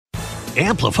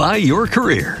Amplify your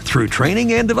career through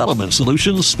training and development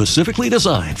solutions specifically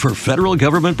designed for federal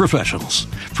government professionals.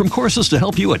 From courses to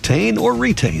help you attain or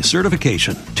retain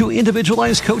certification, to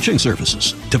individualized coaching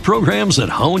services, to programs that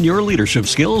hone your leadership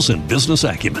skills and business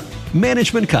acumen,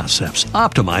 Management Concepts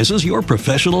optimizes your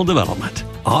professional development.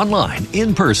 Online,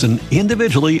 in person,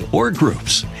 individually, or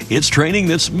groups, it's training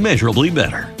that's measurably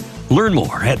better. Learn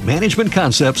more at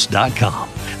managementconcepts.com.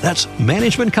 That's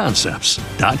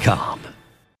managementconcepts.com.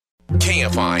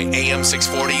 KFI AM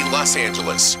 640 Los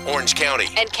Angeles, Orange County.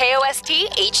 And KOST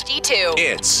HD2.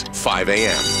 It's 5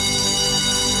 a.m.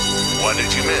 What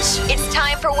did you miss? It's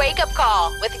time for Wake Up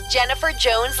Call with Jennifer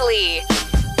Jones-Lee.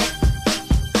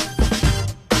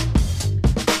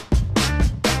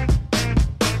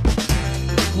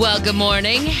 Well, good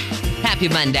morning. Happy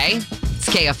Monday. It's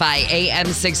KFI AM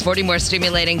 640, more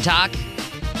stimulating talk.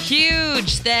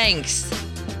 Huge thanks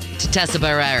to Tessa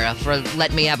Barrera for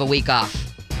letting me have a week off.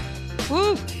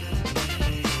 Woo.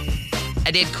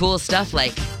 I did cool stuff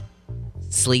like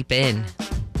sleep in,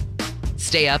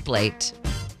 stay up late.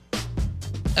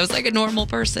 I was like a normal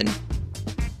person.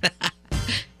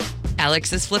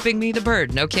 Alex is flipping me the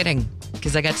bird. No kidding,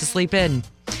 because I got to sleep in.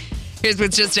 Here's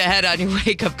what's just ahead on your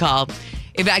wake-up call.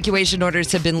 Evacuation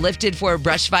orders have been lifted for a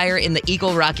brush fire in the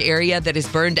Eagle Rock area that has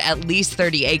burned at least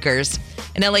 30 acres.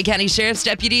 An LA County Sheriff's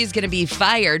deputy is going to be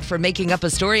fired for making up a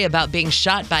story about being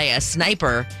shot by a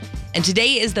sniper. And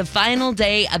today is the final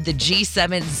day of the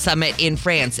G7 summit in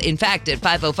France. In fact, at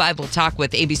 5:05, we'll talk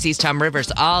with ABC's Tom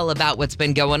Rivers all about what's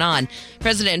been going on.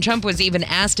 President Trump was even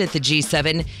asked at the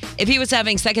G7 if he was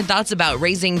having second thoughts about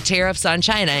raising tariffs on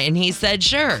China, and he said,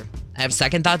 sure, I have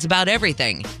second thoughts about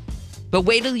everything. But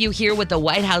wait till you hear what the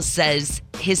White House says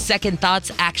his second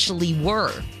thoughts actually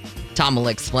were. Tom will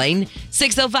explain.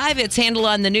 6:05, it's Handle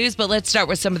on the News, but let's start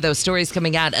with some of those stories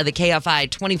coming out of the KFI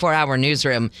 24-hour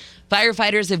newsroom.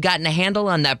 Firefighters have gotten a handle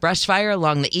on that brush fire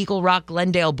along the Eagle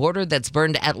Rock-Glendale border that's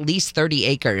burned at least 30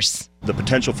 acres. The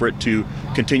potential for it to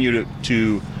continue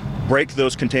to break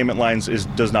those containment lines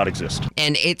does not exist.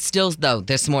 And it still, though,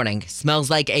 this morning smells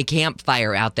like a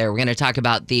campfire out there. We're going to talk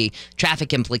about the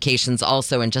traffic implications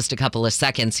also in just a couple of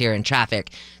seconds here in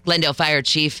traffic. Glendale Fire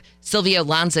Chief Silvio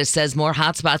Lanza says more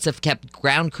hotspots have kept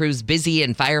ground crews busy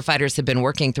and firefighters have been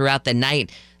working throughout the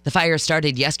night. The fire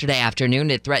started yesterday afternoon.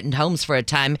 It threatened homes for a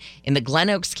time in the Glen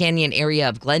Oaks Canyon area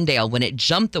of Glendale when it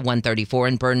jumped the 134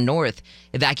 and burned north.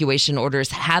 Evacuation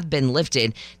orders have been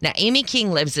lifted. Now, Amy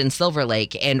King lives in Silver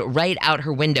Lake, and right out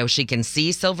her window, she can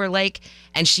see Silver Lake,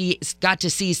 and she got to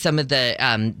see some of the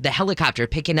helicopter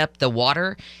picking up the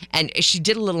water, and she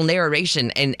did a little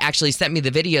narration and actually sent me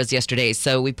the videos yesterday,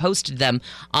 so we posted them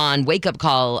on Wake Up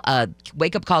Call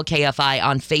KFI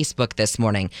on Facebook this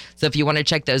morning. So if you want to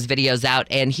check those videos out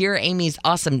and hear Amy's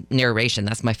awesome narration,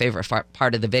 that's my favorite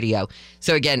part of the video.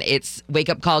 So again, it's Wake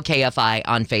Up Call KFI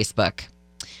on Facebook.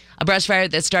 A brush fire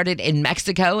that started in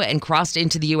Mexico and crossed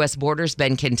into the U.S. border has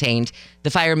been contained. The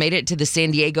fire made it to the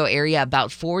San Diego area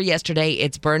about 4 yesterday.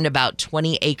 It's burned about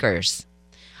 20 acres.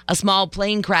 A small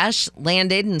plane crash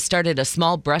landed and started a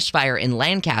small brush fire in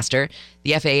Lancaster.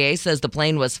 The FAA says the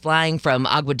plane was flying from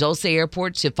Agua Dulce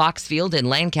Airport to Fox Field in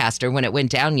Lancaster when it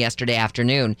went down yesterday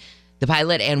afternoon. The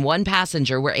pilot and one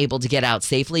passenger were able to get out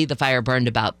safely. The fire burned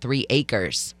about 3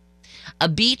 acres. A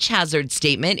beach hazard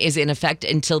statement is in effect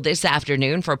until this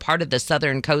afternoon for part of the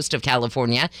southern coast of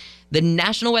California. The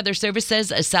National Weather Service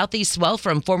says a southeast swell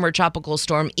from former tropical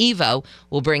storm Evo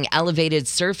will bring elevated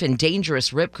surf and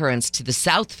dangerous rip currents to the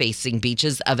south-facing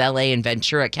beaches of LA and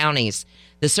Ventura counties.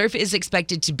 The surf is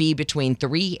expected to be between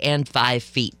 3 and 5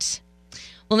 feet.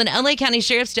 Well, an LA County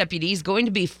Sheriff's deputy is going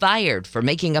to be fired for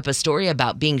making up a story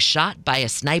about being shot by a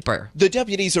sniper. The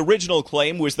deputy's original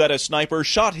claim was that a sniper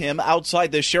shot him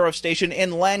outside the sheriff's station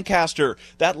in Lancaster.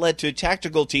 That led to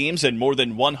tactical teams and more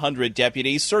than 100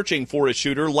 deputies searching for a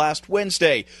shooter last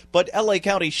Wednesday. But LA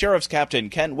County Sheriff's Captain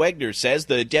Ken Wegner says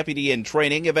the deputy in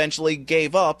training eventually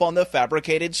gave up on the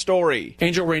fabricated story.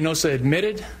 Angel Reynosa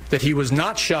admitted that he was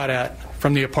not shot at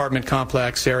from the apartment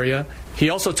complex area. He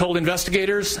also told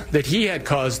investigators that he had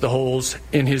caused the holes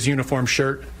in his uniform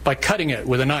shirt by cutting it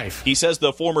with a knife. He says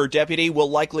the former deputy will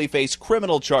likely face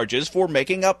criminal charges for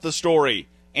making up the story.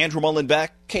 Andrew Mullenbeck,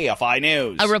 KFI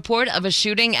News. A report of a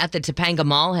shooting at the Topanga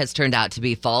Mall has turned out to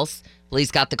be false. Police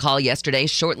got the call yesterday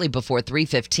shortly before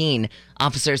 3:15.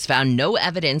 Officers found no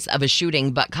evidence of a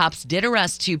shooting, but cops did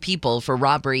arrest 2 people for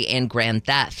robbery and grand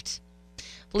theft.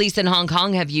 Police in Hong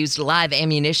Kong have used live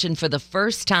ammunition for the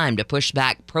first time to push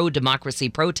back pro-democracy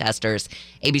protesters.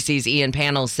 ABC's Ian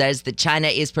Pannell says that China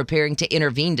is preparing to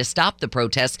intervene to stop the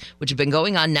protests, which have been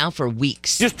going on now for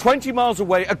weeks. Just 20 miles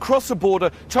away, across the border,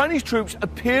 Chinese troops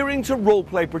appearing to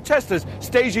role-play protesters,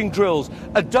 staging drills.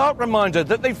 A dark reminder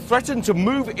that they've threatened to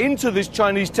move into this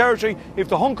Chinese territory if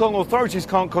the Hong Kong authorities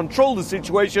can't control the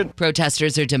situation.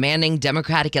 Protesters are demanding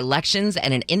democratic elections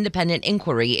and an independent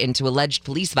inquiry into alleged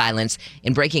police violence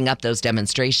in breaking up those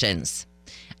demonstrations.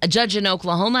 A judge in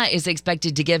Oklahoma is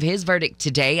expected to give his verdict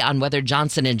today on whether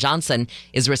Johnson & Johnson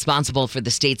is responsible for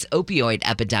the state's opioid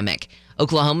epidemic.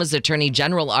 Oklahoma's attorney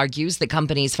general argues the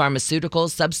company's pharmaceutical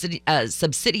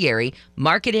subsidiary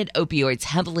marketed opioids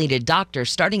heavily to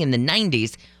doctors starting in the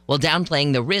 90s while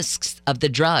downplaying the risks of the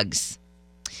drugs.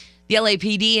 The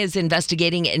LAPD is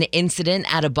investigating an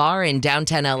incident at a bar in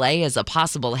downtown LA as a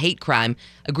possible hate crime.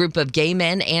 A group of gay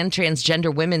men and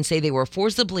transgender women say they were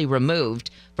forcibly removed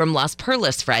from Las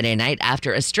Perlas Friday night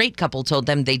after a straight couple told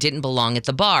them they didn't belong at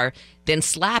the bar, then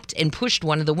slapped and pushed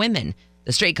one of the women.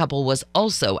 The straight couple was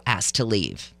also asked to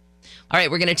leave. All right,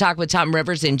 we're going to talk with Tom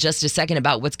Rivers in just a second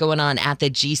about what's going on at the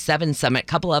G7 summit. A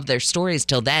couple of their stories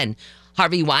till then.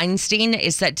 Harvey Weinstein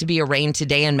is set to be arraigned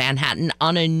today in Manhattan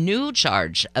on a new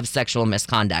charge of sexual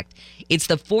misconduct. It's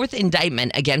the fourth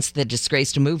indictment against the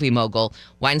disgraced movie mogul.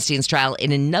 Weinstein's trial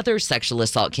in another sexual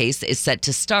assault case is set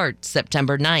to start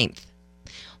September 9th.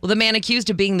 Well, the man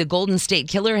accused of being the Golden State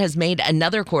Killer has made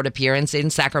another court appearance in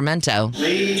Sacramento.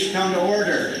 Please come to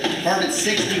order. Department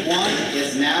 61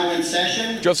 is now in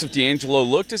session. Joseph D'Angelo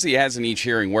looked as he has in each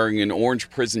hearing, wearing an orange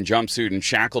prison jumpsuit and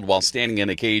shackled while standing in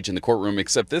a cage in the courtroom,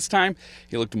 except this time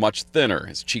he looked much thinner,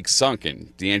 his cheeks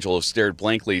sunken. D'Angelo stared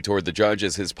blankly toward the judge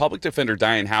as his public defender,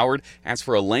 Diane Howard, asked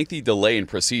for a lengthy delay in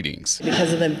proceedings.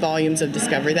 Because of the volumes of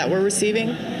discovery that we're receiving,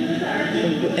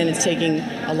 and it's taking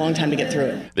a long time to get through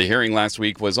it. The hearing last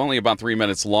week was only about 3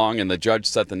 minutes long, and the judge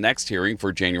set the next hearing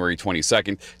for January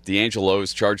 22nd. D'Angelo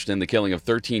is charged in the killing of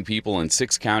 13 people in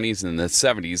 6 counties in the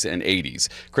 70s and 80s.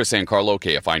 Chris Sancarlo,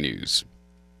 KFI News.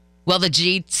 Well, the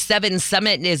G7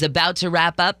 summit is about to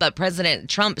wrap up, but President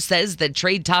Trump says that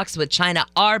trade talks with China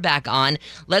are back on.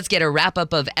 Let's get a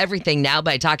wrap-up of everything now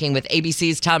by talking with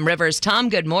ABC's Tom Rivers. Tom,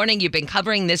 good morning. You've been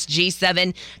covering this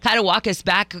G7. Kind of walk us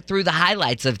back through the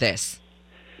highlights of this.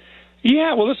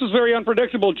 Yeah, well, this is very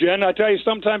unpredictable, Jen. I tell you,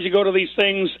 sometimes you go to these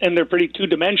things and they're pretty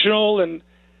two-dimensional and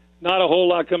not a whole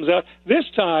lot comes out. This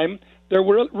time, there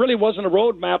really wasn't a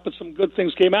roadmap, but some good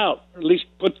things came out, or at least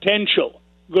potential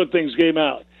good things came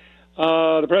out.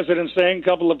 The president saying a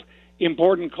couple of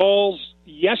important calls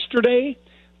yesterday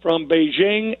from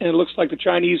Beijing, and it looks like the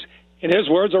Chinese, in his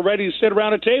words, are ready to sit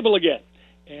around a table again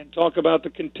and talk about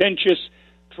the contentious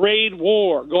trade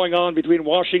war going on between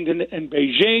Washington and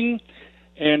Beijing.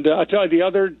 And I tell you, the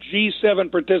other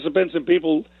G7 participants and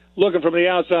people looking from the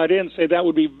outside in say that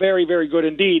would be very, very good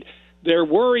indeed. Their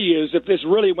worry is if this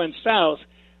really went south,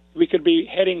 we could be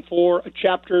heading for a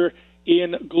chapter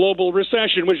in global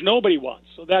recession, which nobody wants.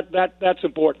 So that's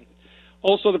important.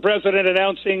 Also, the president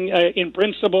announcing, in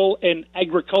principle, an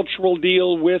agricultural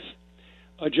deal with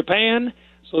Japan.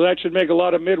 So that should make a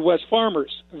lot of Midwest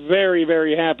farmers very,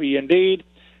 very happy indeed.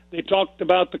 They talked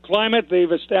about the climate.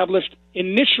 They've established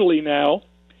initially now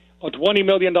a $20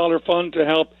 million fund to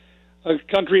help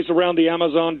countries around the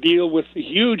Amazon deal with the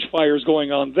huge fires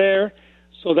going on there.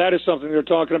 So that is something they're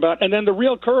talking about. And then the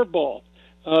real curveball,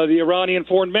 the Iranian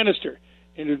foreign minister,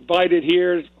 invited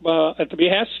here at the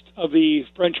behest of the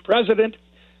French president,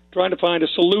 trying to find a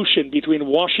solution between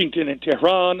Washington and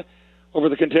Tehran over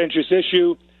the contentious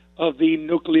issue of the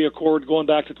nuclear accord going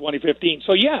back to 2015.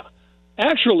 So, yeah,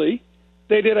 actually,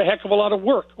 they did a heck of a lot of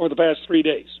work over the past 3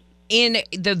 days. In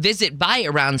the visit by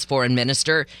Iran's foreign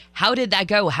minister, how did that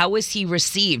go? How was he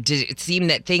received? Did it seem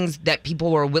that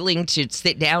people were willing to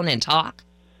sit down and talk?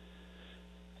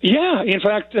 Yeah, in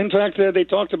fact, they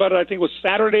talked about it. I think it was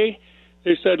Saturday.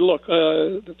 They said, "Look,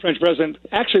 the French president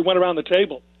actually went around the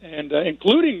table, and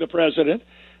including the president,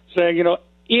 saying, you know,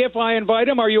 if I invite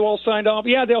him, are you all signed off?"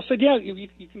 Yeah, they all said, "Yeah,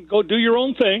 you can go do your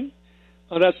own thing."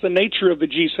 That's the nature of the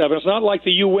G7. It's not like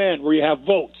the UN where you have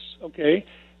votes, okay?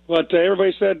 But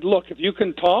everybody said, look, if you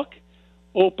can talk,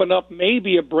 open up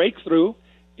maybe a breakthrough,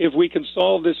 if we can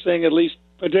solve this thing at least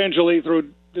potentially through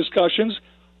discussions,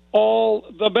 all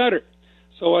the better.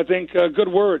 So I think good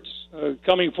words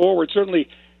coming forward. Certainly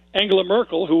Angela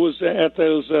Merkel, who was at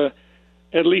those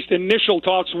at least initial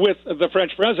talks with the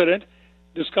French president,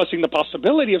 discussing the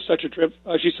possibility of such a trip,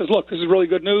 she says, look, this is really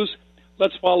good news.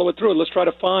 Let's follow it through. Let's try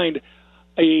to find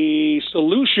a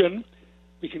solution.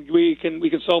 We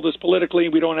can solve this politically.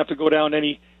 We don't have to go down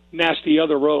any nasty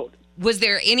other road. Was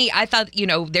there any, I thought,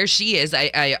 there she is.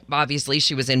 I obviously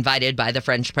she was invited by the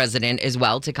French president as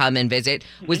well to come and visit.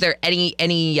 Was there any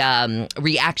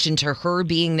reaction to her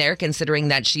being there, considering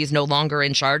that she's no longer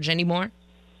in charge anymore?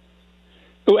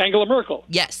 Oh, Angela Merkel.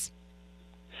 Yes.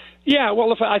 Yeah,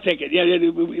 well, I think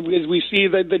we see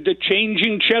the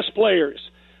changing chess players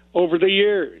over the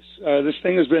years. This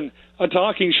thing has been a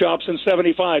talking shop since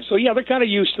 '75. So, yeah, they're kind of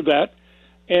used to that.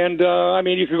 And,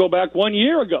 you could go back 1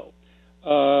 year ago.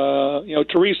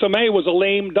 Theresa May was a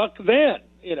lame duck then,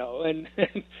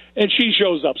 and she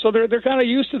shows up. So they're kind of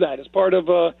used to that as part of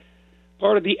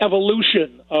the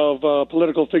evolution of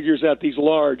political figures at these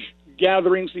large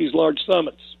gatherings, these large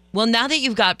summits. Well, now that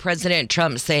you've got President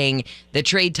Trump saying the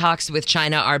trade talks with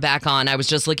China are back on, I was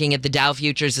just looking at the Dow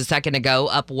futures a second ago,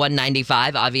 up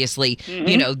 195. Obviously,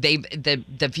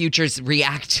 the futures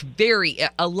react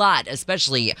a lot,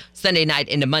 especially Sunday night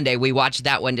into Monday. We watched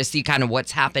that one to see kind of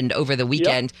what's happened over the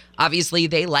weekend. Yep. Obviously,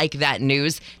 they like that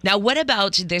news. Now, what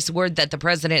about this word that the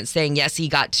president's saying, yes, he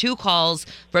got 2 calls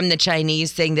from the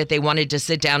Chinese saying that they wanted to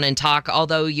sit down and talk,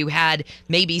 although you had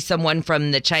maybe someone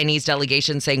from the Chinese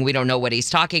delegation saying we don't know what he's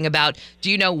talking about.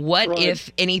 Do you know what, if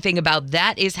anything, about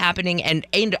that is happening?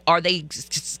 And are they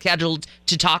scheduled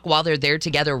to talk while they're there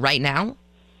together right now?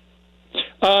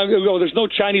 There's no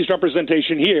Chinese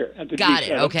representation here at the Got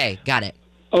it. Okay, got it.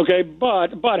 Okay,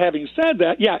 but having said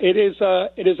that, yeah, it is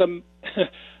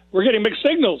we're getting mixed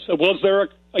signals. Was there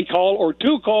a call or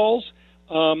 2 calls,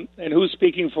 and who's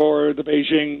speaking for the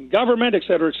Beijing government, et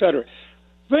cetera, et cetera?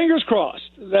 Fingers crossed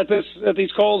that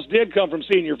these calls did come from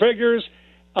senior figures.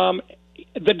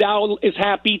 The Dow is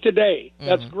happy today.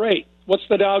 That's great. What's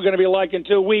the Dow going to be like in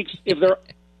 2 weeks if there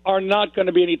are not going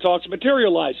to be any talks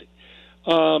materializing?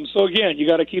 So again, you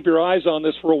got to keep your eyes on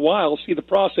this for a while, see the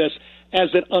process as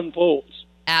it unfolds.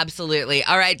 Absolutely.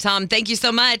 All right, Tom, thank you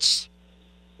so much.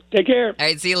 Take care. All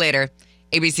right, see you later.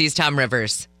 ABC's Tom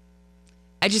Rivers.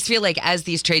 I just feel like as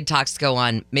these trade talks go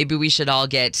on, maybe we should all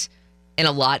get an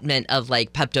allotment of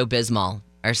like Pepto-Bismol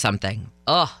or something.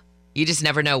 Oh, you just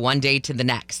never know one day to the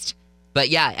next. But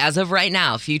yeah, as of right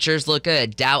now, futures look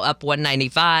good. Dow up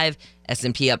 195,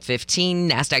 S&P up 15,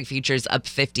 NASDAQ futures up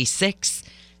 56.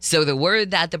 So the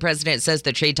word that the president says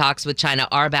the trade talks with China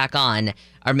are back on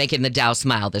are making the Dow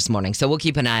smile this morning. So we'll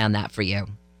keep an eye on that for you.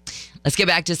 Let's get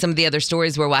back to some of the other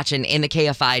stories we're watching in the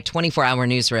KFI 24-hour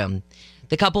newsroom.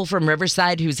 The couple from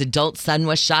Riverside whose adult son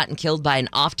was shot and killed by an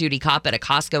off-duty cop at a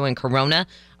Costco in Corona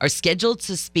are scheduled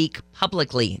to speak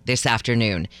publicly this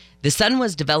afternoon. The son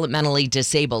was developmentally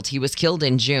disabled. He was killed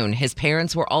in June. His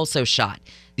parents were also shot.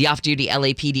 The off-duty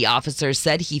LAPD officer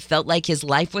said he felt like his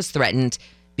life was threatened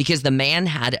because the man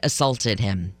had assaulted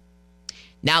him.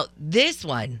 Now, this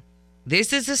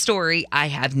is a story I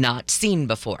have not seen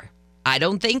before. I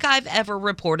don't think I've ever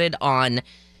reported on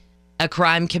a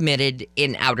crime committed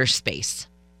in outer space.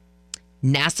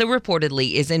 NASA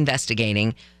reportedly is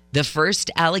investigating the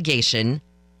first allegation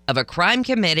of a crime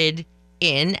committed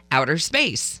in outer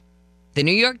space. The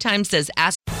New York Times says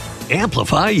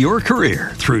Amplify your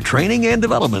career through training and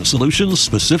development solutions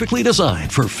specifically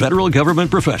designed for federal government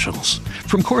professionals.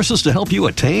 From courses to help you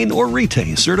attain or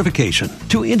retain certification,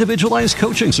 to individualized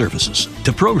coaching services,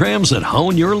 to programs that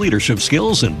hone your leadership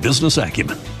skills and business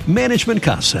acumen, Management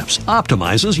Concepts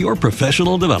optimizes your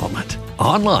professional development.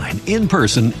 Online, in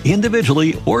person,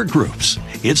 individually, or groups,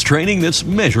 it's training that's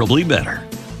measurably better.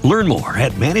 Learn more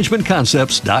at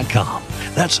managementconcepts.com.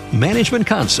 That's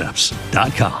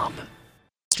managementconcepts.com.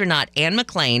 Astronaut Anne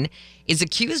McClain is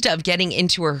accused of getting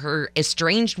into her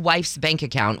estranged wife's bank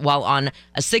account while on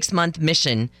a 6-month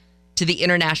mission to the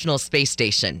International Space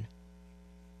Station.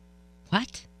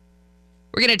 What?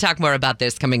 We're going to talk more about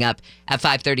this coming up at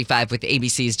 5:35 with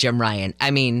ABC's Jim Ryan.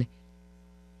 I mean,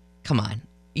 come on.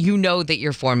 You know that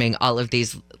you're forming all of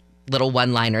these little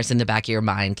one-liners in the back of your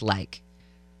mind like,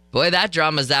 boy, that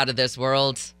drama's out of this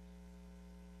world.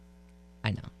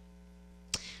 I know.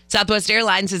 Southwest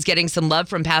Airlines is getting some love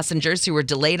from passengers who were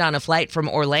delayed on a flight from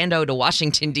Orlando to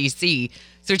Washington, D.C.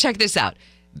 So check this out.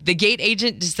 The gate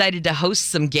agent decided to host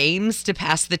some games to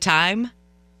pass the time.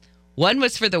 One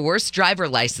was for the worst driver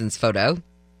license photo.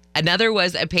 Another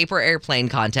was a paper airplane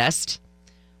contest.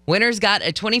 Winners got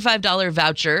a $25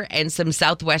 voucher and some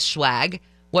Southwest swag.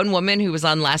 One woman who was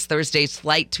on last Thursday's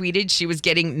flight tweeted she was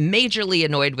getting majorly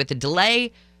annoyed with the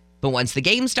delay. But once the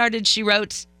game started, she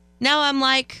wrote, "Now I'm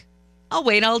like, I'll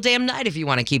wait all damn night if you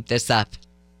want to keep this up."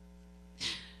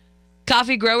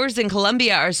 Coffee growers in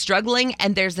Colombia are struggling,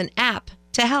 and there's an app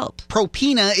to help.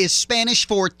 Propina is Spanish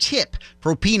for tip.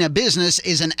 Propina Business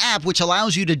is an app which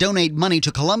allows you to donate money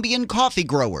to Colombian coffee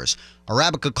growers.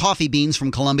 Arabica coffee beans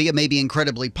from Colombia may be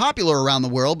incredibly popular around the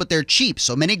world, but they're cheap,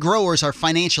 so many growers are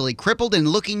financially crippled and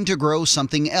looking to grow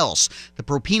something else. The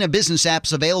Propina Business app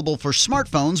is available for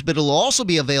smartphones, but it'll also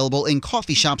be available in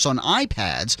coffee shops on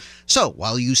iPads. So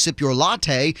while you sip your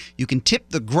latte, you can tip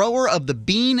the grower of the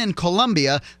bean in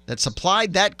Colombia that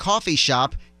supplied that coffee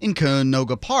shop in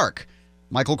Canoga Park.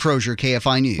 Michael Crozier,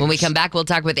 KFI News. When we come back, we'll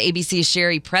talk with ABC's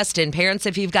Sherry Preston. Parents,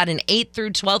 if you've got an 8th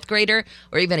through 12th grader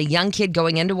or even a young kid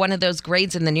going into one of those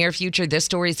grades in the near future, this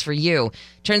story's for you.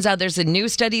 Turns out there's a new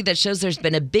study that shows there's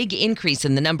been a big increase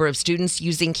in the number of students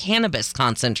using cannabis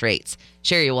concentrates.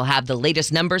 Sherry will have the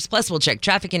latest numbers, plus we'll check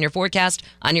traffic in your forecast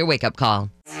on your wake-up call.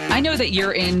 I know that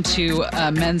you're into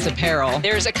men's apparel.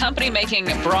 There's a company making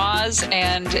bras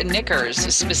and knickers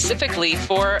specifically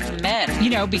for men. You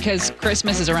know, because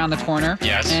Christmas is around the corner.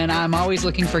 Yes. And I'm always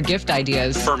looking for gift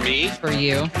ideas. For me? For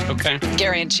you. Okay.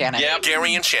 Gary and Shannon. Yeah,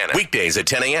 Gary and Shannon. Weekdays at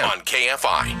 10 a.m. on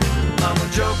KFI. I'm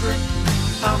a joker.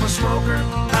 I'm a smoker.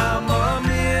 I'm a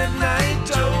midnight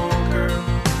toker.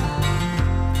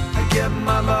 I get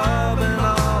my lovin'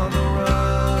 on the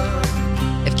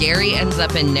run. If Gary ends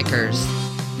up in knickers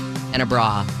and a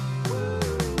bra,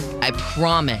 I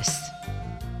promise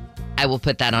I will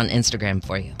put that on Instagram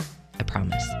for you. I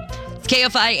promise. It's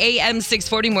KFI AM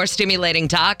 640, more stimulating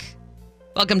talk.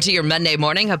 Welcome to your Monday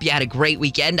morning. Hope you had a great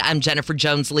weekend. I'm Jennifer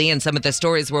Jones-Lee, and some of the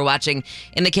stories we're watching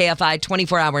in the KFI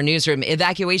 24-hour newsroom.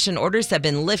 Evacuation orders have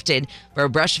been lifted for a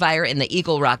brush fire in the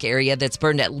Eagle Rock area that's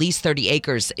burned at least 30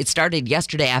 acres. It started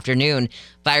yesterday afternoon.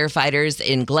 Firefighters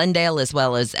in Glendale as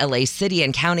well as LA City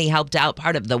and County helped out.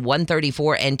 Part of the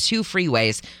 134 and 2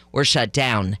 freeways were shut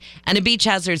down. And a beach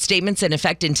hazard statement's in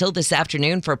effect until this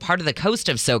afternoon for part of the coast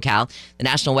of SoCal. The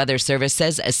National Weather Service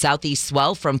says a southeast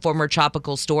swell from former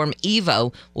tropical storm Evo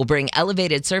will bring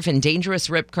elevated surf and dangerous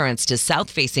rip currents to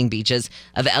south-facing beaches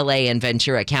of LA and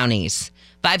Ventura counties.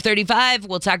 5:35,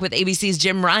 we'll talk with ABC's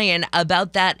Jim Ryan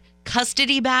about that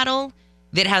custody battle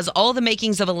that has all the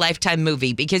makings of a Lifetime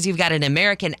movie, because you've got an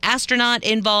American astronaut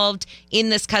involved in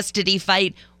this custody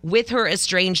fight with her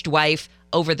estranged wife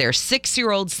over their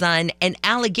 6-year-old son, and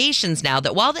allegations now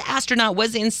that while the astronaut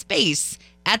was in space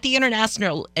at the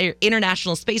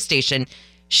International Space Station,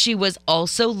 she was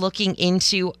also looking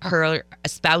into her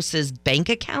spouse's bank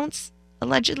accounts,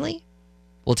 allegedly.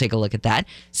 We'll take a look at that.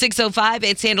 6:05,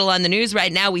 it's Handle on the News.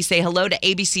 Right now, we say hello to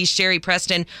ABC's Sherry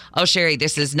Preston. Oh, Sherry,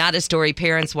 this is not a story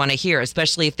parents want to hear,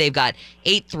 especially if they've got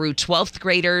 8th through 12th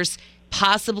graders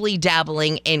possibly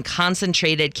dabbling in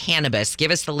concentrated cannabis.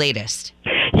 Give us the latest.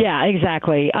 Yeah,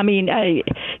 exactly. I mean,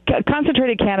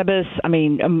 concentrated cannabis, I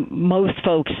mean, most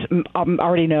folks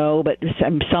already know, but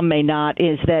some may not,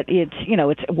 is that it's, you know,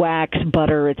 it's wax,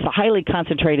 butter. It's a highly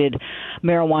concentrated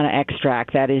marijuana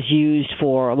extract that is used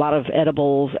for a lot of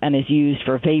edibles and is used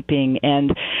for vaping.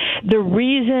 And the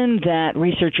reason that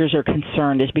researchers are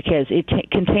concerned is because it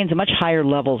contains much higher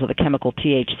levels of the chemical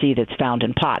THC that's found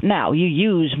in pot. Now, you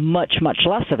use much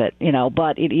less of it, you know,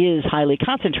 but it is highly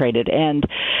concentrated. And,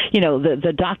 you know,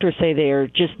 the doctors say they're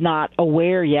just not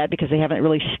aware yet because they haven't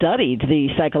really studied the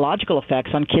psychological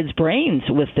effects on kids' brains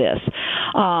with this.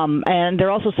 And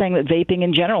they're also saying that vaping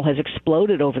in general has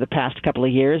exploded over the past couple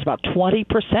of years. About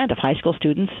 20% of high school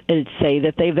students say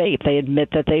that they vape. They admit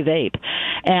that they vape.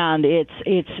 And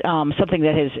it's something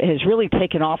that has really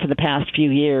taken off in the past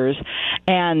few years.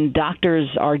 And doctors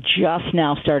are just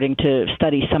now starting to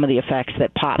study some of the effects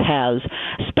that pot has,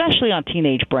 especially on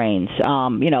teenage brains.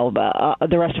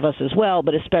 The rest of us as well,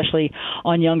 but especially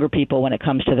on younger people when it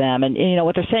comes to them. And, you know,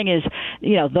 what they're saying is,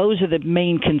 you know, those are the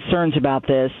main concerns about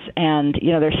this. And,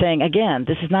 you know, they're saying, again,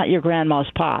 this is not your grandma's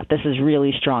pot. This is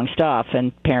really strong stuff,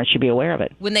 and parents should be aware of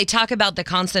it. When they talk about the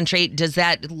concentrate, does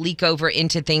that leak over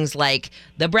into things like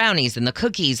the brownies and the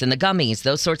cookies and the gummies,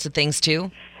 those sorts of things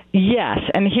too? Yes,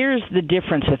 and here's the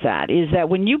difference with that, is that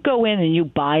when you go in and you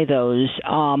buy those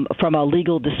from a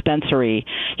legal dispensary,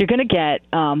 you're going to get,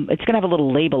 it's going to have a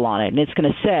little label on it, and it's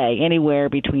going to say anywhere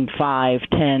between 5,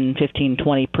 10, 15,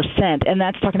 20%, and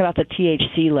that's talking about the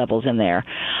THC levels in there.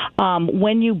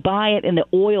 When you buy it in the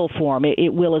oil form,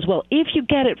 it will as well. If you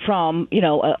get it from, you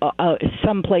know,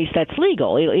 some place that's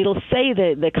legal, it'll say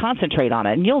the concentrate on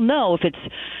it, and you'll know if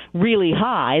it's really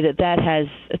high that has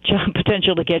a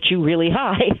potential to get you really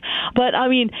high. But I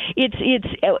mean, it's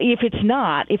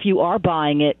if you are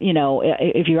buying it,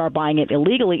 if you are buying it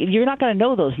illegally, you're not going to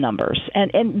know those numbers.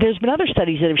 And there's been other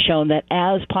studies that have shown that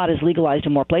as pot is legalized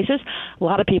in more places, a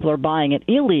lot of people are buying it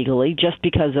illegally just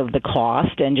because of the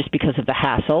cost and just because of the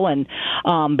hassle, and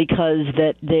because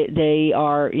that they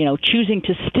are choosing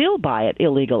to still buy it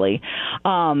illegally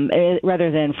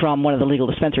rather than from one of the legal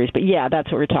dispensaries. But yeah,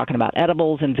 that's what we're talking about.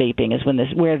 Edibles and vaping is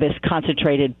where this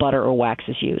concentrated butter or wax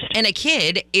is used. And a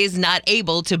kid is not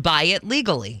able to buy it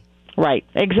legally. Right,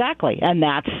 exactly, and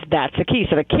that's the key.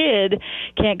 So the kid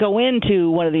can't go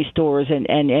into one of these stores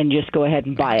and just go ahead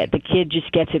and buy it. The kid just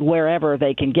gets it wherever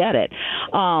they can get it.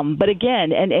 But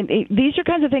again, and these are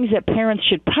kinds of things that parents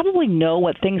should probably know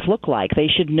what things look like. They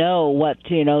should know what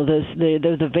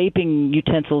the vaping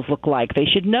utensils look like. They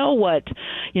should know what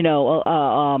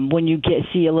when you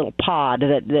see a little pod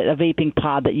that a vaping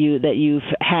pod that you've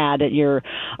had at your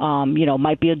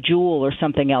might be a Juul or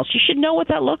something else. You should know what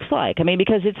that looks like. I mean,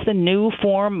 because it's the new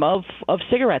form of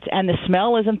cigarettes, and the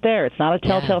smell isn't there. It's not a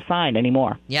telltale sign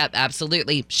anymore. Yep,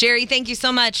 absolutely. Sherry, thank you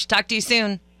so much. Talk to you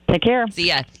soon. Take care. See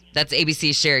ya. That's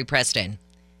ABC's Sherry Preston.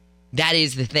 That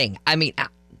is the thing. I mean,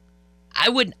 I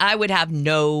would have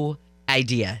no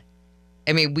idea.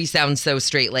 I mean, we sound so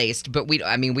straight-laced, but we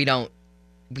don't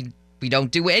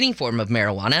do any form of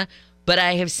marijuana. But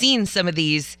I have seen some of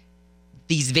these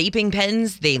vaping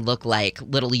pens. They look like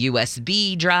little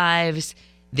USB drives.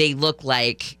 They look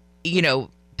like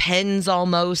pens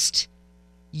almost.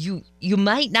 You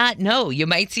might not know. You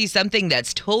might see something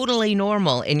that's totally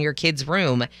normal in your kid's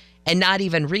room and not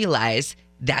even realize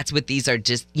that's what these are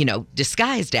just,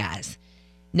 disguised as.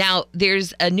 Now,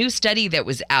 there's a new study that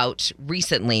was out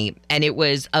recently, and it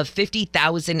was of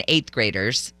 50,000 8th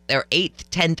graders, or 8th,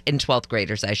 10th, and 12th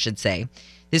graders, I should say.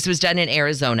 This was done in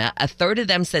Arizona. A third of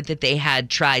them said that they had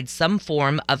tried some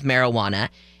form of marijuana,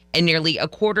 and nearly a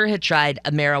quarter had tried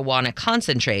a marijuana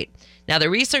concentrate. Now, the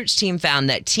research team found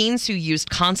that teens who used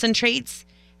concentrates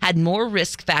had more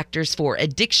risk factors for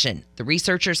addiction. The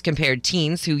researchers compared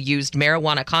teens who used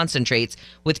marijuana concentrates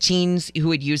with teens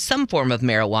who had used some form of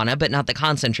marijuana, but not the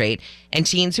concentrate, and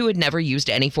teens who had never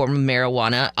used any form of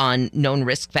marijuana on known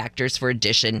risk factors for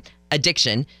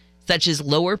addiction, such as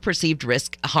lower perceived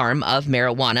risk harm of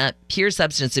marijuana, peer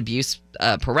substance abuse,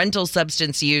 parental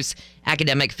substance use,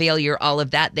 academic failure, all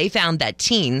of that. They found that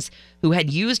teens who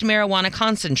had used marijuana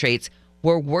concentrates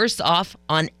were worse off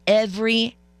on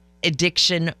every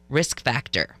addiction risk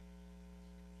factor.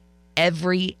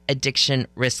 Every addiction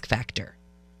risk factor.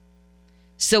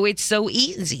 So it's so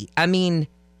easy. I mean,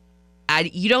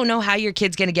 you don't know how your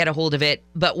kid's going to get a hold of it,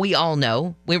 but we all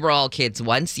know. We were all kids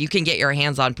once. You can get your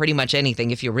hands on pretty much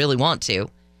anything if you really want to.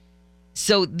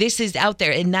 So this is out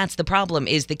there, and that's the problem,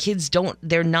 is the kids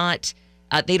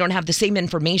they don't have the same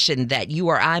information that you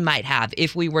or I might have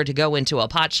if we were to go into a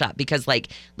pot shop, because like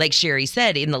Sherry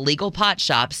said, in the legal pot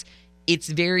shops, it's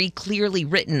very clearly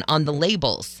written on the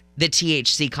labels, the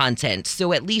THC content.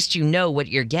 So at least you know what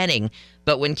you're getting.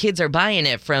 But when kids are buying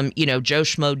it from, Joe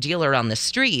Schmo dealer on the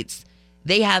streets,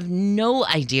 they have no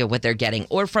idea what they're getting,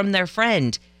 or from their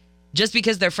friend. Just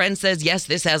because their friend says, yes,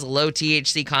 this has a low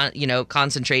THC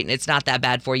concentrate and it's not that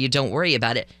bad for you, don't worry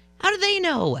about it. How do they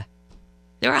know?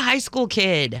 They're a high school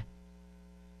kid.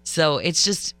 So it's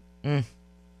just,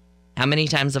 how many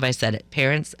times have I said it?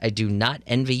 Parents, I do not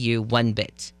envy you one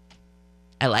bit.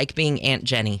 I like being Aunt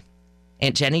Jenny.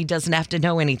 Aunt Jenny doesn't have to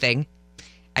know anything.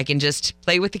 I can just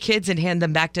play with the kids and hand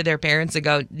them back to their parents and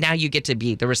go, now you get to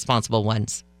be the responsible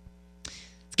ones.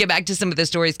 Let's get back to some of the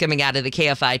stories coming out of the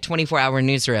KFI 24-hour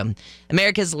newsroom.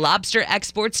 America's lobster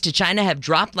exports to China have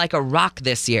dropped like a rock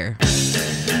this year.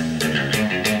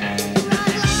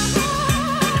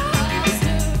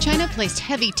 China placed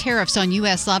heavy tariffs on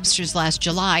U.S. lobsters last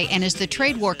July, and as the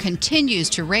trade war continues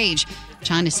to rage,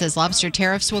 China says lobster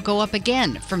tariffs will go up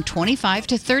again from 25%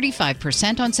 to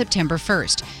 35% on September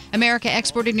 1st. America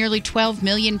exported nearly 12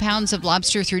 million pounds of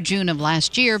lobster through June of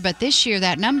last year, but this year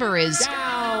that number is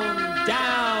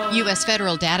down. U.S.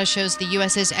 federal data shows the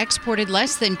U.S. has exported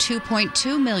less than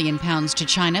 2.2 million pounds to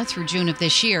China through June of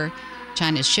this year.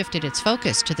 China's shifted its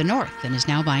focus to the north and is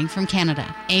now buying from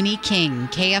Canada. Amy King,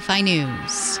 KFI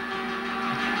News.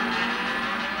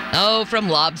 Oh, from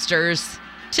lobsters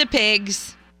to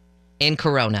pigs in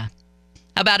Corona.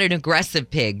 How about an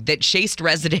aggressive pig that chased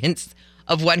residents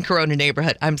of one Corona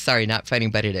neighborhood? I'm sorry, not funny,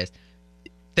 but it is.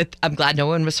 I'm glad no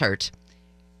one was hurt.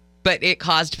 But it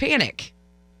caused panic.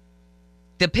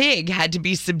 The pig had to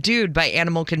be subdued by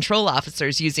animal control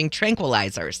officers using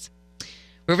tranquilizers.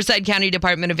 Riverside County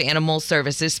Department of Animal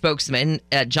Services spokesman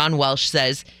John Welsh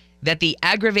says that the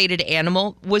aggravated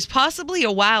animal was possibly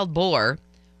a wild boar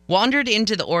wandered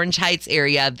into the Orange Heights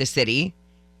area of the city,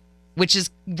 which is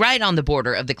right on the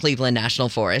border of the Cleveland National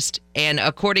Forest. And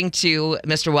according to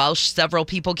Mr. Welsh, several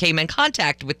people came in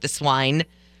contact with the swine,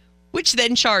 which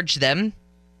then charged them,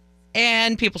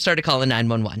 and people started calling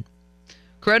 911.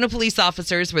 Corona police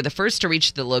officers were the first to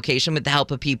reach the location with the help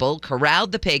of people,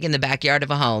 corralled the pig in the backyard of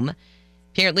a home.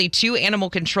 Apparently, 2 animal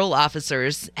control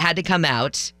officers had to come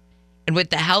out, and with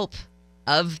the help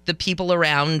of the people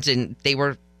around, and they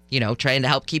were, trying to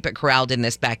help keep it corralled in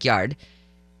this backyard,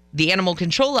 the animal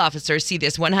control officers see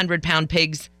this 100-pound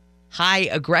pig's high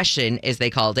aggression, as they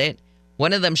called it.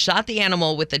 One of them shot the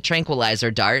animal with a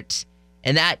tranquilizer dart,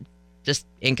 and that just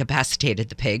incapacitated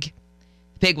the pig.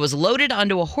 The pig was loaded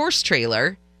onto a horse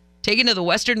trailer, taken to the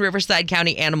Western Riverside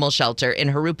County Animal Shelter in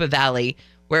Harupa Valley,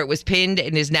 where it was pinned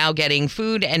and is now getting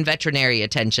food and veterinary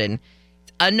attention.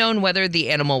 It's unknown whether the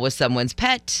animal was someone's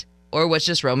pet or was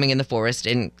just roaming in the forest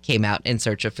and came out in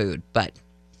search of food. But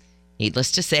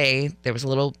needless to say, there was a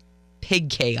little pig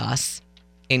chaos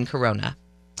in Corona.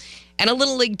 And a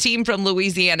Little League team from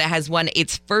Louisiana has won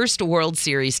its first World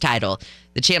Series title.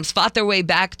 The champs fought their way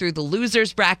back through the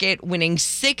losers bracket, winning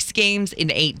 6 games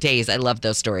in 8 days. I love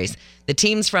those stories. The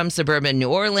teams from suburban New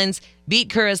Orleans beat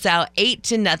Curaçao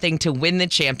 8-0 to win the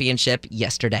championship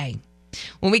yesterday.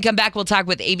 When we come back, we'll talk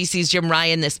with ABC's Jim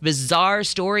Ryan, this bizarre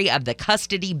story of the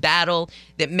custody battle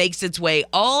that makes its way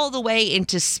all the way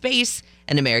into space.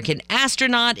 An American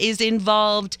astronaut is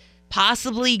involved,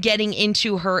 possibly getting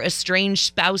into her estranged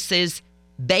spouse's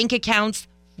bank accounts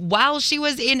while she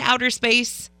was in outer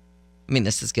space. I mean,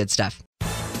 this is good stuff.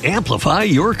 Amplify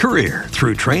your career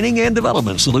through training and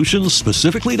development solutions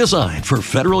specifically designed for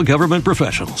federal government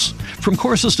professionals. From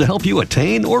courses to help you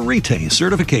attain or retain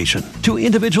certification, to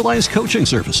individualized coaching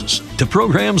services, to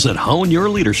programs that hone your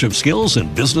leadership skills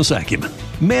and business acumen,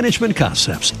 Management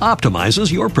Concepts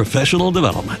optimizes your professional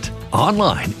development.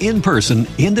 Online, in person,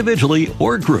 individually,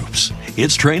 or groups,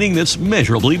 it's training that's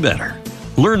measurably better.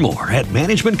 Learn more at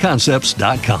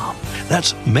managementconcepts.com.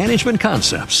 That's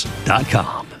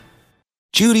managementconcepts.com.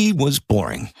 Judy was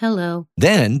boring. Hello.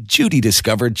 Then Judy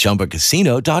discovered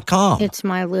ChumbaCasino.com. It's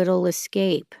my little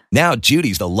escape. Now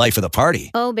Judy's the life of the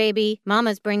party. Oh, baby,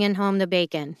 mama's bringing home the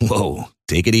bacon. Whoa,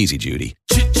 take it easy, Judy.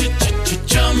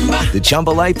 The Chumba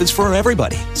life is for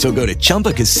everybody. So go to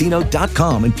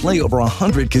ChumbaCasino.com and play over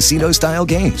 100 casino-style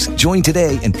games. Join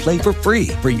today and play for free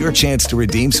for your chance to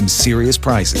redeem some serious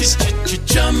prizes.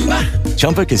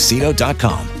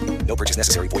 ChumbaCasino.com. No purchase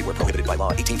necessary. Void where prohibited by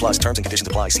law. 18+ terms and conditions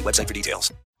apply. See website for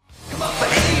details. Come up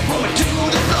and hey, pull me to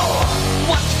the floor.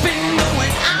 What's been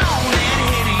going on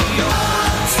in here?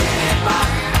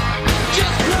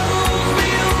 Just blows me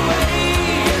away.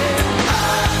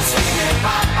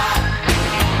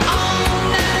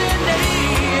 All night and day.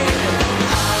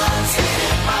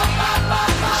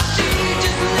 She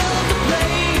just loves to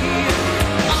play.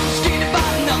 I'm skinny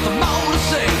but nothing more to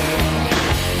say.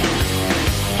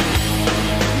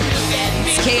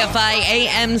 KFI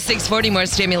AM 640, more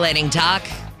stimulating talk.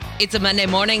 It's a Monday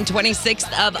morning,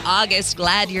 26th of August.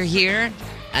 Glad you're here.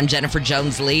 I'm Jennifer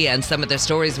Jones-Lee, and some of the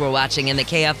stories we're watching in the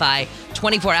KFI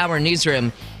 24-hour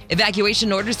newsroom.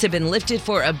 Evacuation orders have been lifted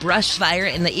for a brush fire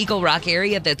in the Eagle Rock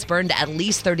area that's burned at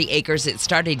least 30 acres. It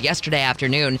started yesterday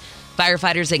afternoon.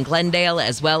 Firefighters in Glendale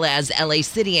as well as LA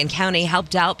City and County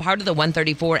helped out. Part of the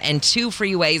 134 and 2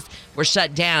 freeways were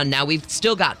shut down. Now, we've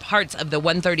still got parts of the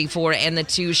 134 and the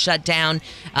 2 shut down.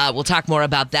 We'll talk more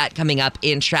about that coming up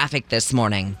in traffic this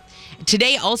morning.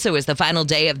 Today also is the final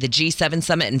day of the G7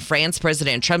 summit in France.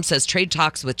 President Trump says trade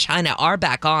talks with China are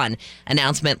back on.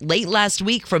 Announcement late last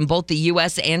week from both the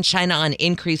U.S. and China on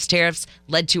increased tariffs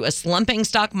led to a slumping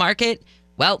stock market.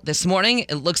 Well, this morning,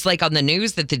 it looks like on the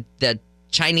news that the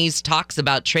Chinese talks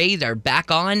about trade are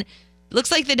back on.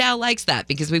 Looks like the Dow likes that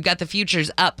because we've got the futures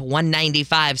up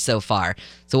 195 so far.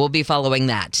 So we'll be following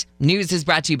that. News is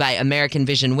brought to you by American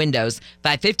Vision Windows.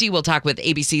 5:50, we'll talk with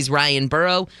ABC's Ryan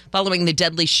Burrow. Following the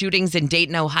deadly shootings in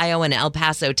Dayton, Ohio and El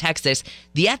Paso, Texas,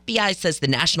 the FBI says the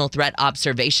National Threat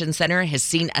Observation Center has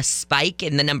seen a spike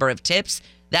in the number of tips.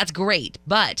 That's great,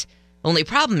 but only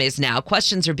problem is now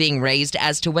questions are being raised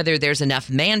as to whether there's enough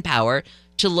manpower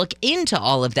to look into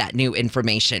all of that new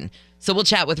information. So we'll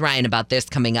chat with Ryan about this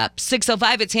coming up.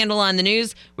 6:05, it's Handle on the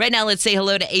News. Right now, let's say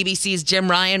hello to ABC's Jim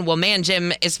Ryan. Well, man,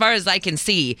 Jim, as far as I can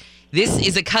see, this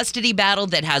is a custody battle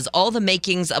that has all the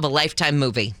makings of a Lifetime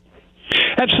movie.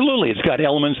 Absolutely. It's got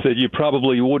elements that you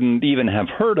probably wouldn't even have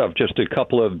heard of just a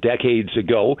couple of decades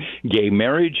ago. Gay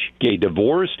marriage, gay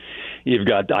divorce. You've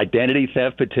got identity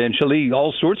theft, potentially,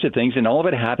 all sorts of things, and all of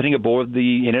it happening aboard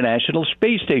the International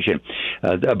Space Station.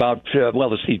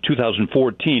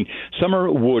 2014,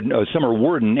 Summer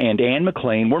Worden and Anne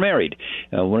McClain were married.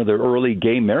 One of the early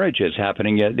gay marriages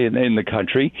happening in the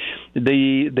country.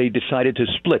 They decided to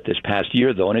split this past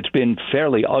year, though, and it's been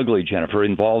fairly ugly, Jennifer.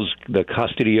 It involves the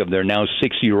custody of their now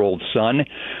 6-year-old son.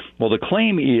 Well, the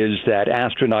claim is that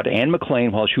astronaut Anne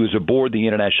McClain, while she was aboard the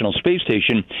International Space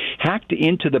Station, hacked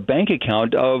into the bank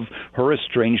account of her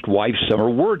estranged wife, Summer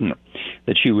Worden,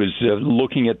 that she was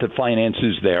looking at the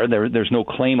finances there. There's no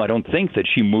claim, I don't think, that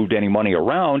she moved any money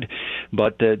around,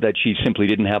 but that she simply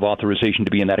didn't have authorization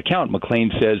to be in that account.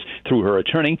 McClain says, through her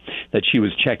attorney, that she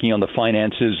was checking on the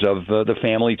finances of the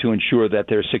family to ensure that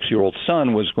their 6-year-old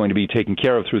son was going to be taken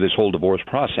care of through this whole divorce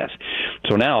process.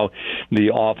 So now the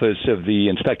Office of the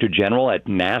Inspector General at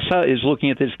NASA is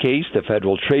looking at this case. The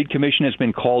Federal Trade Commission has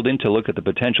been called in to look at the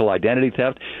potential identity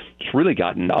theft. It's really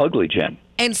gotten ugly, Jen.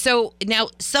 And so now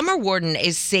Summer Worden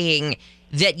is saying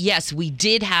that, yes, we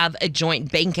did have a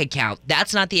joint bank account.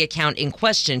 That's not the account in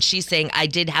question. She's saying I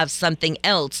did have something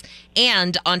else.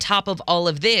 And on top of all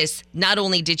of this, not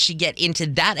only did she get into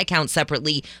that account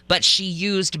separately, but she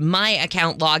used my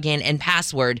account login and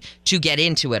password to get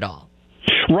into it all.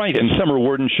 Right, and Summer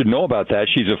Worden should know about that.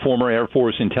 She's a former Air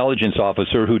Force intelligence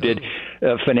officer who did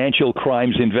financial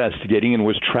crimes investigating and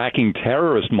was tracking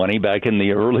terrorist money back in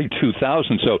the early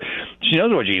 2000s. So she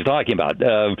knows what she's talking about.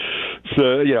 Anne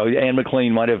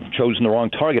McClain might have chosen the wrong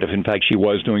target if, in fact, she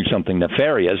was doing something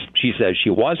nefarious. She says she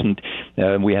wasn't.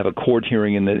 We have a court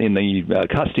hearing in the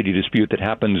custody dispute that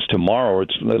happens tomorrow.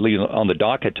 It's on the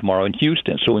docket tomorrow in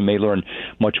Houston, so we may learn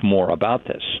much more about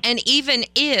this. And even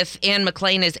if Anne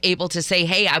McClain is able to say,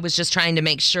 hey, I was just trying to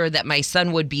make sure that my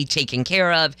son would be taken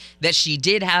care of, that she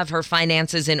did have her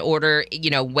finances in order,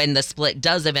 when the split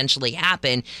does eventually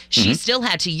happen, she still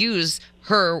had to use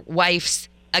her wife's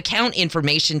account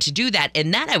information to do that.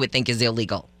 And that I would think is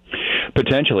illegal.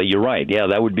 Potentially, you're right. Yeah,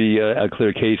 that would be a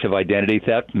clear case of identity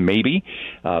theft, maybe.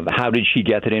 How did she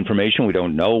get that information? We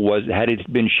don't know. Had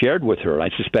it been shared with her? I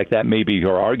suspect that may be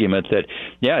her argument that,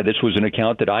 yeah, this was an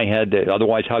account that I had.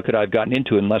 Otherwise, how could I have gotten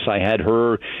into it unless I had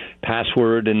her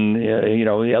password and,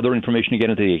 the other information to get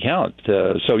into the account?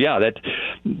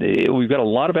 We've got a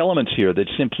lot of elements here that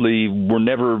simply were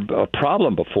never a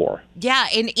problem before. Yeah,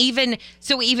 and even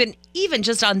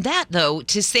just on that, though,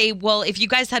 to say, well, if you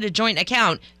guys had a joint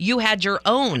account, you had your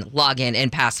own login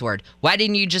and password. Why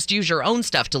didn't you just use your own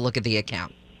stuff to look at the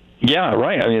account? Yeah,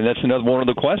 right. I mean, that's another one of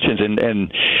the questions.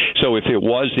 And so if it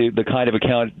was the kind of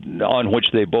account on which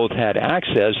they both had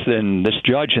access, then this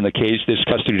judge in the case, this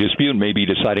custody dispute, may be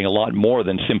deciding a lot more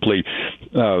than simply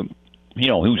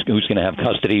who's going to have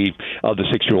custody of the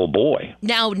 6-year-old boy.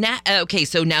 Now,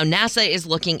 so now NASA is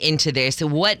looking into this.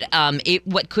 What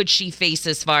could she face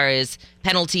as far as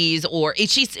penalties, or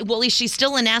is she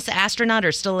still a NASA astronaut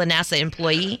or still a NASA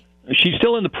employee? She's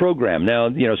still in the program now,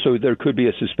 so there could be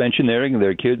a suspension there.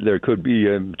 There could be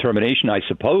a termination, I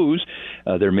suppose.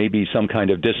 There may be some kind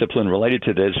of discipline related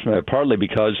to this, partly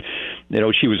because,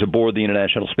 she was aboard the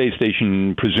International Space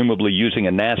Station, presumably using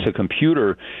a NASA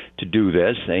computer to do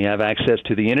this. They have access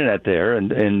to the internet there,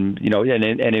 and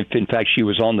if in fact she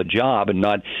was on the job and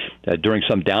not during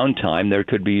some downtime, there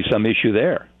could be some issue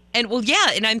there. And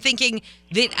and I'm thinking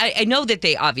that I know that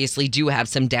they obviously do have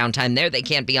some downtime there. They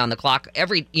can't be on the clock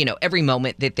every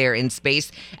moment that they're in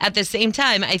space. At the same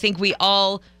time, I think we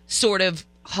all sort of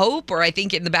hope, or I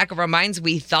think in the back of our minds,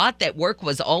 we thought that work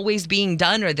was always being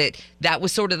done, or that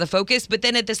was sort of the focus. But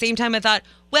then at the same time, I thought,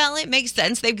 well, it makes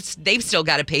sense. They've still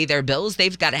got to pay their bills.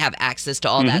 They've got to have access to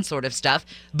all that sort of stuff.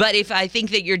 But if I think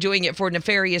that you're doing it for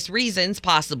nefarious reasons,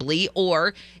 possibly,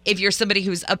 or if you're somebody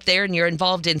who's up there and you're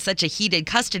involved in such a heated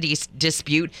custody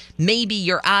dispute, maybe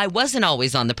your eye wasn't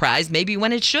always on the prize, maybe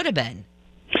when it should have been.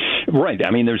 Right.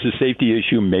 I mean, there's a safety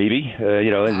issue, maybe,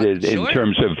 in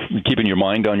terms of keeping your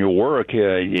mind on your work.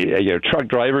 A truck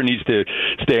driver needs to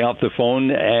stay off the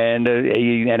phone, and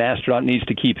an astronaut needs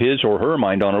to keep his or her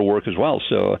mind on her work as well.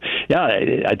 So,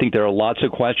 I think there are lots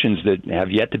of questions that have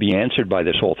yet to be answered by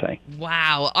this whole thing.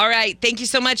 Wow. All right. Thank you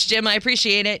so much, Jim. I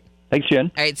appreciate it. Thanks,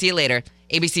 Jen. All right. See you later.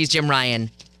 ABC's Jim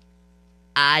Ryan.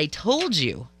 I told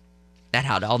you that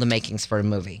had all the makings for a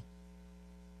movie.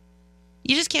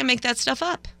 You just can't make that stuff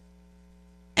up.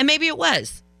 And maybe it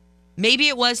was. Maybe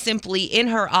it was simply in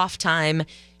her off time,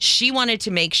 she wanted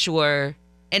to make sure,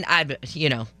 and I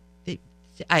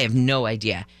have no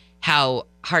idea how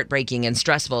heartbreaking and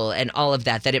stressful and all of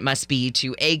that it must be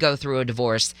to go through a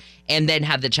divorce and then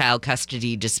have the child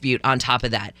custody dispute on top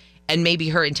of that. And maybe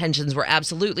her intentions were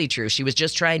absolutely true. She was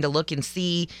just trying to look and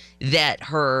see that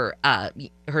her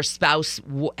spouse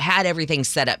had everything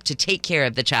set up to take care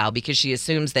of the child because she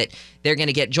assumes that they're going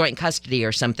to get joint custody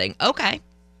or something. Okay,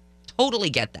 totally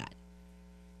get that.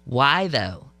 Why,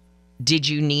 though, did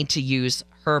you need to use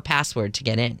her password to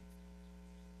get in?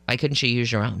 Why couldn't you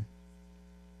use your own?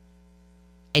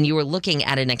 And you were looking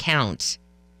at an account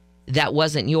that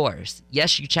wasn't yours.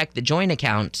 Yes, you checked the joint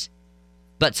account,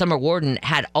 but Summer Warden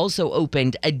had also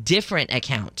opened a different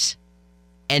account.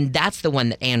 And that's the one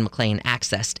that Anne McClain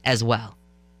accessed as well.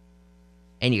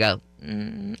 And you go,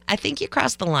 I think you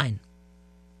crossed the line.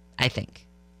 I think.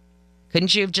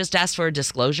 Couldn't you have just asked for a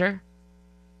disclosure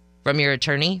from your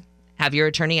attorney? Have your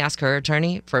attorney ask her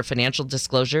attorney for financial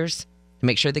disclosures to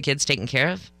make sure the kid's taken care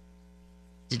of?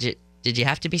 Did you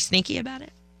have to be sneaky about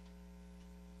it?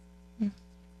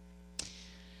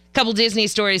 Couple Disney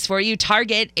stories for you.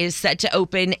 Target is set to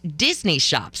open Disney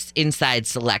shops inside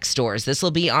select stores. This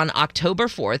will be on October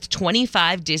 4th.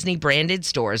 25 Disney branded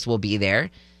stores will be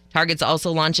there. Target's also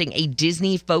launching a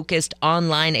Disney-focused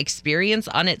online experience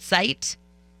on its site.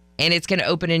 And it's going to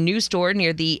open a new store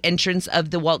near the entrance of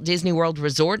the Walt Disney World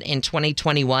Resort in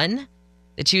 2021.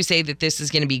 The two say that this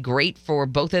is going to be great for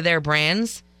both of their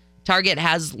brands. Target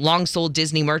has long sold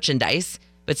Disney merchandise,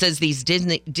 but says these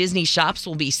Disney shops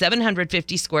will be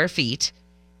 750 square feet,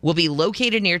 will be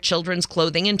located near children's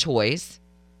clothing and toys.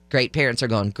 Great. Parents are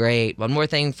going, great. One more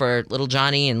thing for little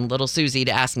Johnny and little Susie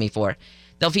to ask me for.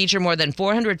 They'll feature more than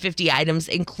 450 items,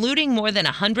 including more than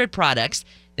 100 products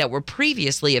that were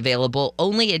previously available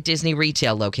only at Disney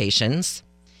retail locations.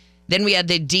 Then we had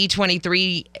the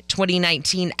D23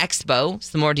 2019 Expo.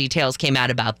 Some more details came out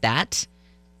about that.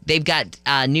 They've got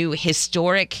a new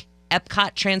historic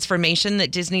Epcot transformation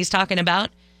that Disney's talking about.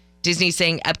 Disney's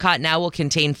saying Epcot now will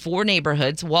contain 4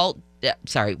 neighborhoods: World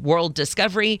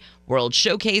Discovery, World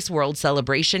Showcase, World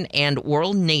Celebration, and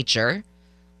World Nature.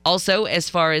 Also, as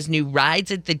far as new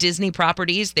rides at the Disney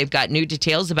properties, they've got new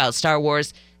details about Star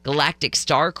Wars Galactic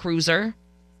Star Cruiser.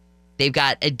 They've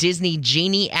got a Disney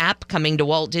Genie app coming to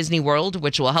Walt Disney World,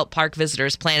 which will help park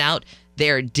visitors plan out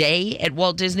their day at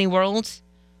Walt Disney World.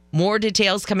 More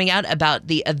details coming out about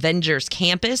the Avengers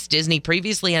Campus. Disney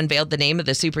previously unveiled the name of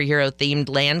the superhero-themed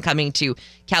land coming to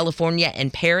California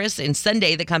and Paris. And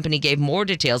Sunday, the company gave more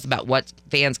details about what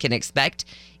fans can expect.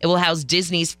 It will house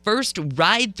Disney's first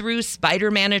ride-through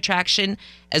Spider-Man attraction,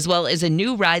 as well as a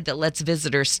new ride that lets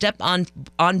visitors step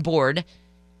on board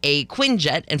a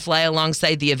Quinjet and fly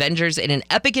alongside the Avengers in an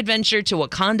epic adventure to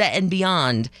Wakanda and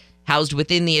beyond, housed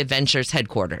within the Avengers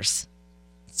headquarters.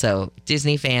 So,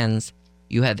 Disney fans,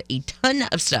 you have a ton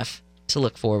of stuff to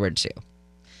look forward to.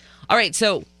 All right,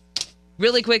 so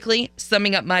really quickly,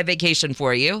 summing up my vacation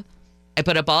for you. I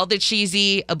put up all the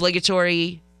cheesy,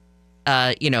 obligatory,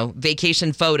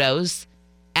 vacation photos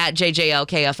at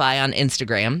JJLKFI on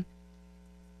Instagram.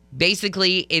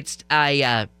 Basically,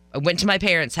 I went to my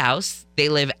parents' house. They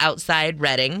live outside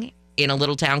Redding in a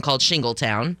little town called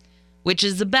Shingletown, which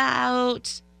is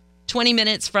about 20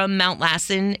 minutes from Mount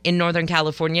Lassen in Northern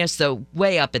California, so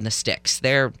way up in the sticks.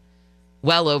 They're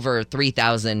well over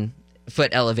 3,000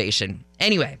 foot elevation.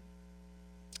 Anyway,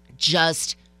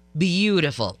 just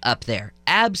beautiful up there.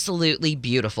 Absolutely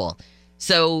beautiful.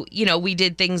 So, we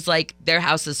did things like their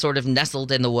house is sort of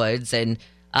nestled in the woods, and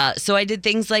so I did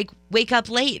things like wake up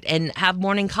late and have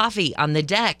morning coffee on the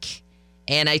deck.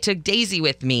 And I took Daisy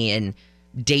with me, and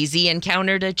Daisy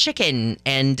encountered a chicken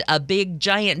and a big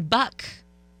giant buck,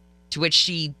 to which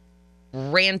she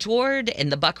ran toward,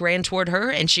 and the buck ran toward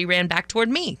her, and she ran back toward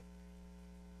me.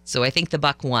 So I think the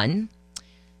buck won.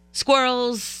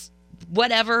 Squirrels,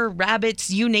 whatever, rabbits,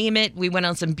 you name it. We went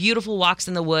on some beautiful walks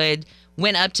in the wood,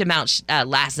 went up to Mount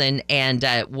Lassen, and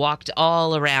walked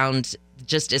all around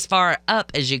just as far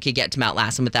up as you could get to Mount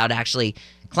Lassen without actually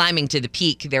climbing to the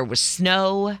peak. There was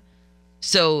snow.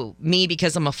 So me,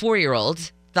 because I'm a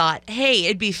 4-year-old, thought, hey,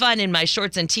 it'd be fun in my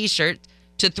shorts and T-shirt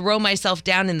to throw myself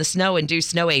down in the snow and do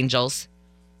snow angels.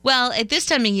 Well, at this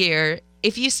time of year,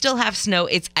 if you still have snow,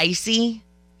 it's icy.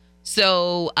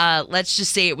 So let's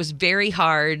just say it was very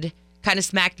hard, kind of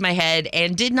smacked my head,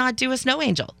 and did not do a snow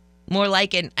angel. More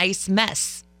like an ice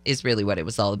mess is really what it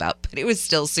was all about. But it was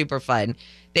still super fun.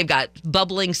 They've got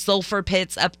bubbling sulfur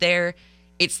pits up there.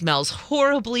 It smells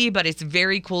horribly, but it's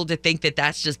very cool to think that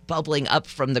that's just bubbling up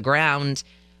from the ground.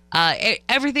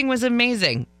 Everything was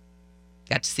amazing.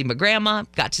 Got to see my grandma,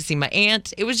 got to see my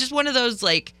aunt. It was just one of those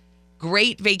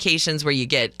great vacations where you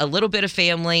get a little bit of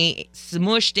family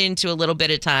smushed into a little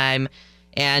bit of time,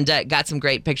 and got some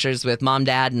great pictures with mom,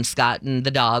 dad, and Scott and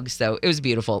the dog. So it was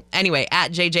beautiful. Anyway,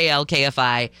 at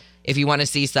JJLKFI, if you want to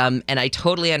see some. And I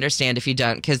totally understand if you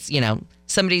don't, because,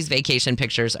 somebody's vacation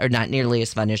pictures are not nearly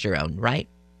as fun as your own, right?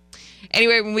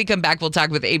 Anyway, when we come back, we'll talk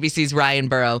with ABC's Ryan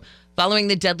Burrow. Following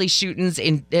the deadly shootings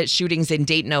in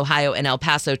Dayton, Ohio, and El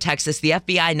Paso, Texas, the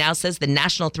FBI now says the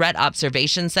National Threat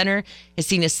Observation Center has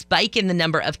seen a spike in the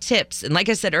number of tips. And like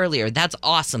I said earlier, that's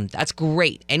awesome. That's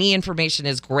great. Any information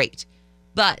is great.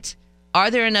 But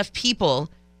are there enough people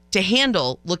to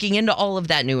handle looking into all of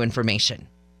that new information?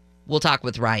 We'll talk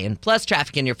with Ryan. Plus,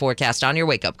 traffic in your forecast on your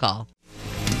wake-up call.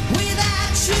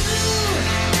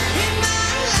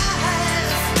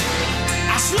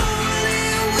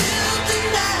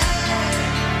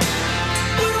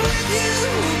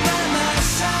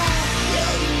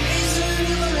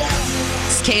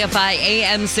 KFI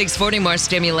AM 640, more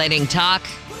stimulating talk.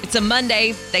 It's a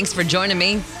Monday. Thanks for joining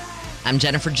me. I'm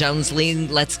Jennifer Jones-Lee.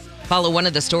 Let's follow one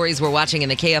of the stories we're watching in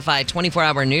the KFI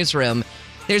 24-hour newsroom.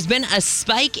 There's been a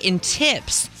spike in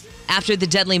tips after the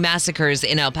deadly massacres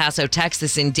in El Paso,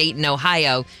 Texas, and Dayton,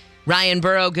 Ohio. Ryan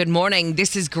Burrow, good morning.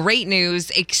 This is great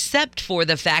news, except for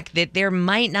the fact that there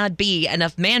might not be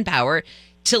enough manpower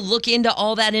to look into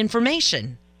all that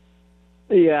information.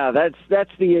 Yeah,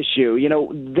 that's the issue.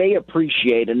 They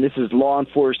appreciate, and this is law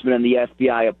enforcement and the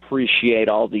FBI appreciate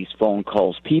all these phone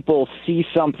calls. People see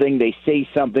something, they say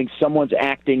something, someone's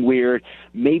acting weird,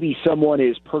 maybe someone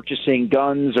is purchasing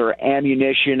guns or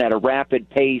ammunition at a rapid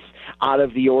pace out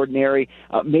of the ordinary.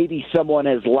 Maybe someone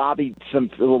has lobbed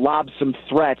some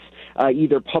threats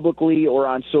either publicly or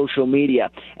on social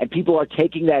media. And people are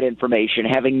taking that information,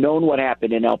 having known what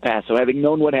happened in El Paso, having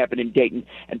known what happened in Dayton,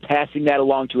 and passing that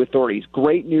along to authorities.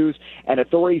 Great news, and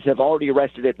authorities have already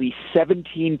arrested at least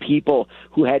 17 people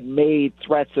who had made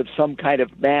threats of some kind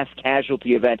of mass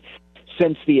casualty event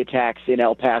since the attacks in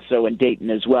El Paso and Dayton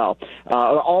as well,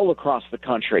 all across the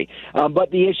country.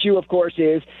 But the issue, of course,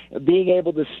 is being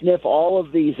able to sniff all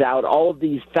of these out, all of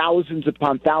these thousands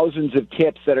upon thousands of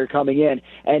tips that are coming in,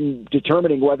 and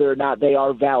determining whether or not they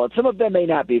are valid. Some of them may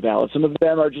not be valid. Some of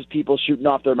them are just people shooting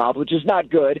off their mouth, which is not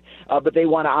good, but they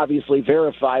want to obviously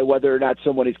verify whether or not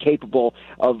someone is capable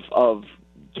of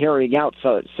carrying out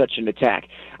such an attack.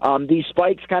 These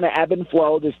spikes kind of ebb and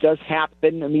flow. This does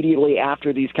happen immediately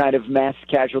after these kind of mass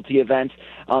casualty events.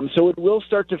 So it will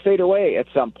start to fade away at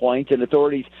some point, and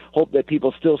authorities hope that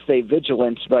people still stay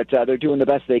vigilant, but they're doing the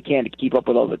best they can to keep up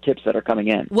with all the tips that are coming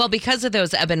in. Well, because of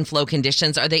those ebb and flow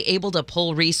conditions, are they able to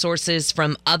pull resources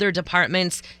from other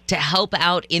departments to help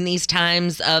out in these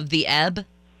times of the ebb?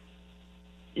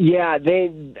 Yeah, they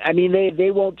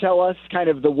won't tell us kind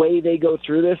of the way they go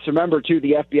through this. Remember, too,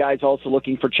 the FBI is also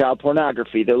looking for child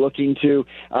pornography. They're looking to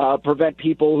prevent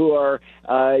people who are,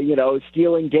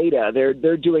 stealing data.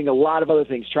 They're doing a lot of other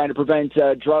things, trying to prevent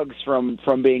drugs from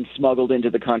being smuggled into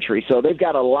the country. So they've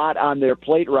got a lot on their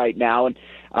plate right now, and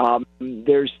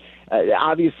there's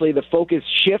obviously the focus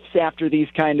shifts after these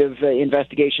kind of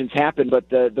investigations happen, but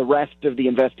the rest of the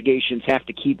investigations have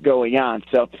to keep going on.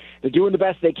 So they're doing the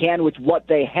best they can with what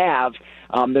they have.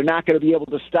 They're not going to be able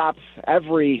to stop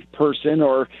every person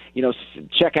or,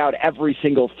 check out every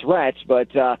single threat, but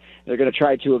they're going to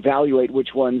try to evaluate which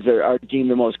ones are deemed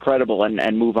the most credible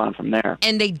and move on from there.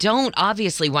 And they don't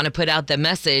obviously want to put out the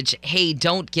message, hey,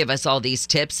 don't give us all these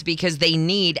tips, because they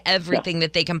need everything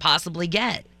that they can possibly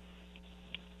get.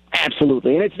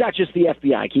 Absolutely. And it's not just the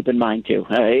FBI, keep in mind, too.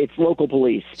 It's local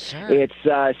police. Sure. It's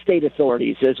state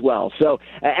authorities as well. So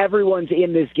everyone's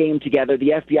in this game together.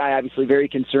 The FBI obviously very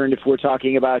concerned if we're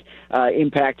talking about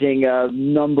impacting a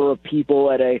number of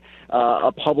people at a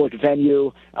public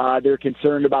venue. They're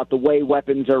concerned about the way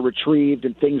weapons are retrieved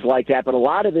and things like that. But a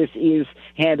lot of this is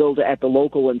handled at the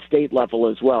local and state level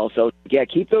as well. So, yeah,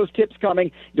 keep those tips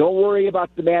coming. Don't worry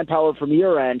about the manpower from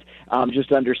your end.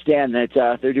 Just understand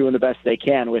that they're doing the best they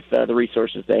can with the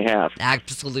resources they have.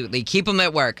 Absolutely. Keep them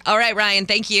at work. All right, Ryan,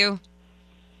 thank you.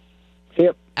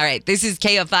 Yep. All right, this is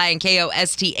KFI and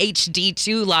KOST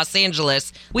HD2 Los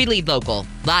Angeles. We lead local.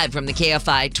 Live from the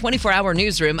KFI 24-hour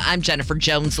newsroom, I'm Jennifer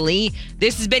Jones-Lee.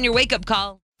 This has been your wake-up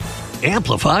call.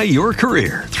 Amplify your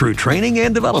career through training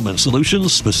and development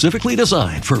solutions specifically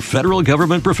designed for federal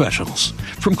government professionals.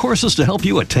 From courses to help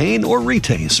you attain or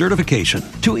retain certification,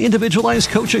 to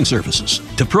individualized coaching services,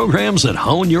 to programs that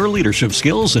hone your leadership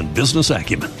skills and business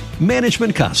acumen,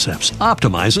 Management Concepts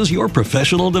optimizes your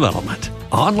professional development.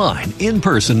 Online, in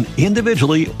person,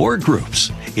 individually, or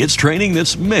groups, it's training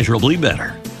that's measurably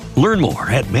better. Learn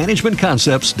more at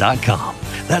managementconcepts.com.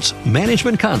 That's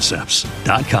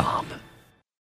managementconcepts.com.